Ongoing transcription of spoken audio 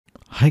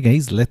Hi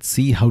guys, let's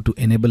see how to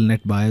enable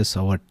NetBIOS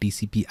our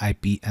TCP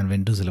IP and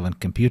Windows 11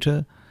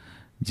 computer.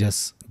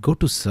 Just go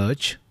to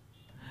search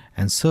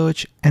and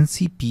search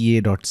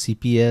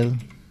ncpa.cpl.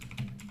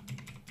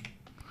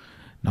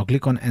 Now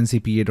click on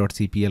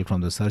ncpa.cpl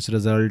from the search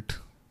result.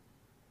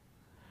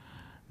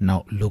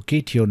 Now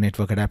locate your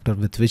network adapter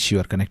with which you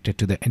are connected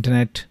to the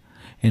internet.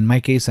 In my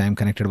case, I am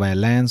connected via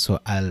LAN, so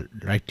I'll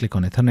right click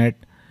on Ethernet.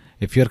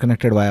 If you are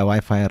connected via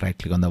Wi-Fi, right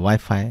click on the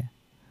Wi-Fi.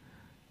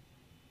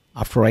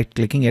 After right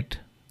clicking it,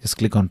 just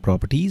click on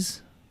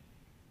Properties.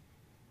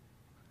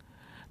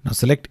 Now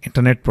select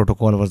Internet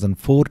Protocol version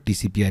 4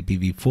 TCP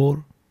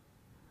IPv4.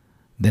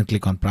 Then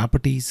click on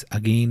Properties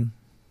again.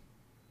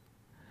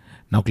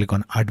 Now click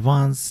on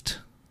Advanced.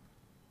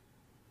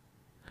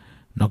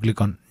 Now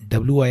click on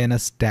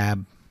WINS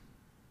tab.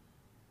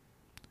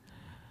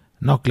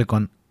 Now click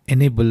on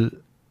Enable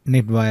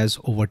NetBIOS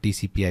over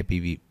TCP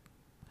IPv.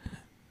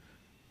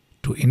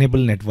 To enable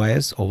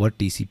NetBIOS over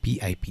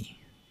TCP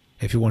IP.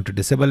 If you want to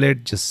disable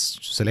it,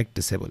 just select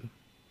Disable.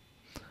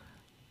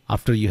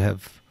 After you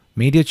have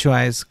made your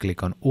choice,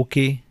 click on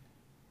OK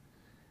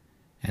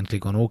and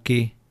click on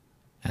OK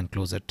and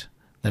close it.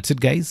 That's it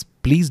guys.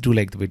 Please do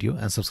like the video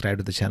and subscribe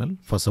to the channel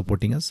for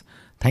supporting us.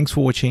 Thanks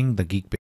for watching the Geek Page.